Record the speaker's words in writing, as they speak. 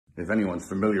If anyone's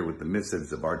familiar with the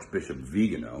missives of Archbishop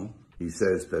Vigano, he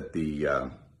says that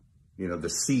the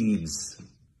seeds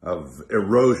of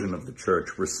erosion of the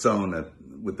church were sown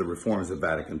with the reforms of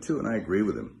Vatican II, and I agree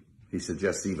with him. He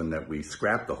suggests even that we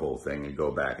scrap the whole thing and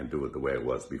go back and do it the way it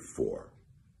was before.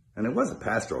 And it was a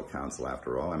pastoral council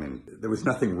after all. I mean, there was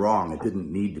nothing wrong. It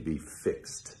didn't need to be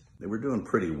fixed. They were doing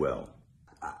pretty well.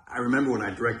 I remember when I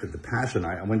directed The Passion,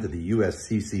 I went to the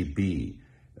USCCB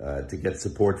to get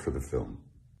support for the film.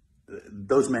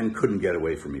 Those men couldn't get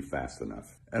away from me fast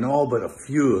enough. And all but a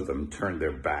few of them turned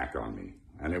their back on me.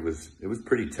 And it was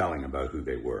pretty telling about who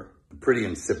they were. A pretty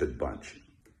insipid bunch.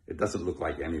 It doesn't look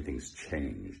like anything's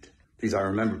changed. Geez, I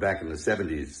remember back in the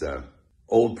 70s,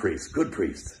 old priests, good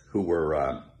priests, who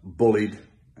were bullied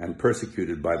and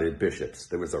persecuted by their bishops.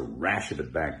 There was a rash of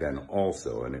it back then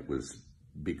also, and it was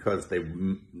because they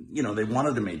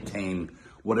wanted to maintain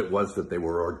what it was that they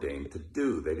were ordained to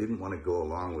do. They didn't want to go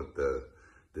along with the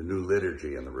new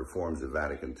liturgy and the reforms of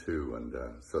Vatican II, and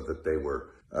so that they were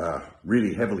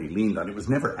really heavily leaned on. It was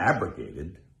never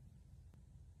abrogated,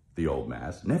 the old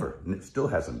Mass, never, and it still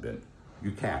hasn't been.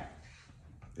 You can't.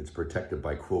 It's protected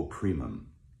by quo primum.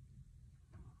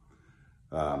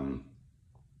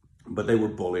 But they were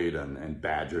bullied and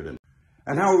badgered.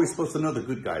 And how are we supposed to know the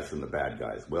good guys from the bad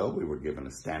guys? Well, we were given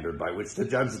a standard by which to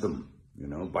judge them.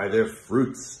 By their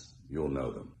fruits, you'll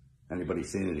know them. Anybody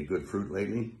seen any good fruit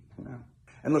lately? No.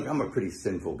 And look, I'm a pretty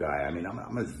sinful guy. I mean,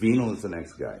 I'm as venal as the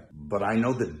next guy. But I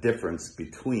know the difference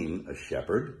between a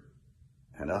shepherd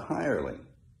and a hireling.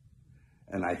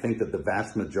 And I think that the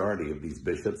vast majority of these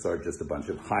bishops are just a bunch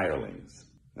of hirelings.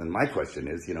 And my question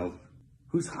is,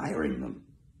 who's hiring them?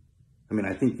 I mean,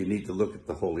 I think you need to look at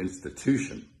the whole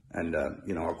institution. And,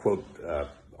 I'll quote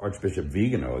Archbishop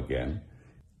Vigano again.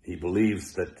 He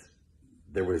believes that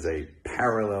there was a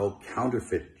parallel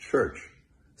counterfeit church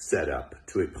set up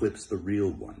to eclipse the real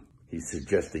one. He's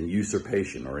suggesting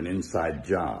usurpation or an inside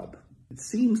job. It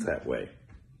seems that way.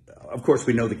 Of course,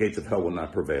 we know the gates of hell will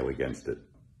not prevail against it.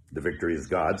 The victory is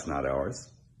God's, not ours.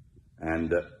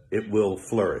 And it will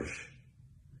flourish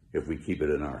if we keep it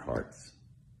in our hearts.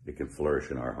 It can flourish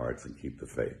in our hearts and keep the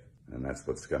faith. And that's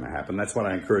what's going to happen. That's what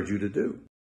I encourage you to do.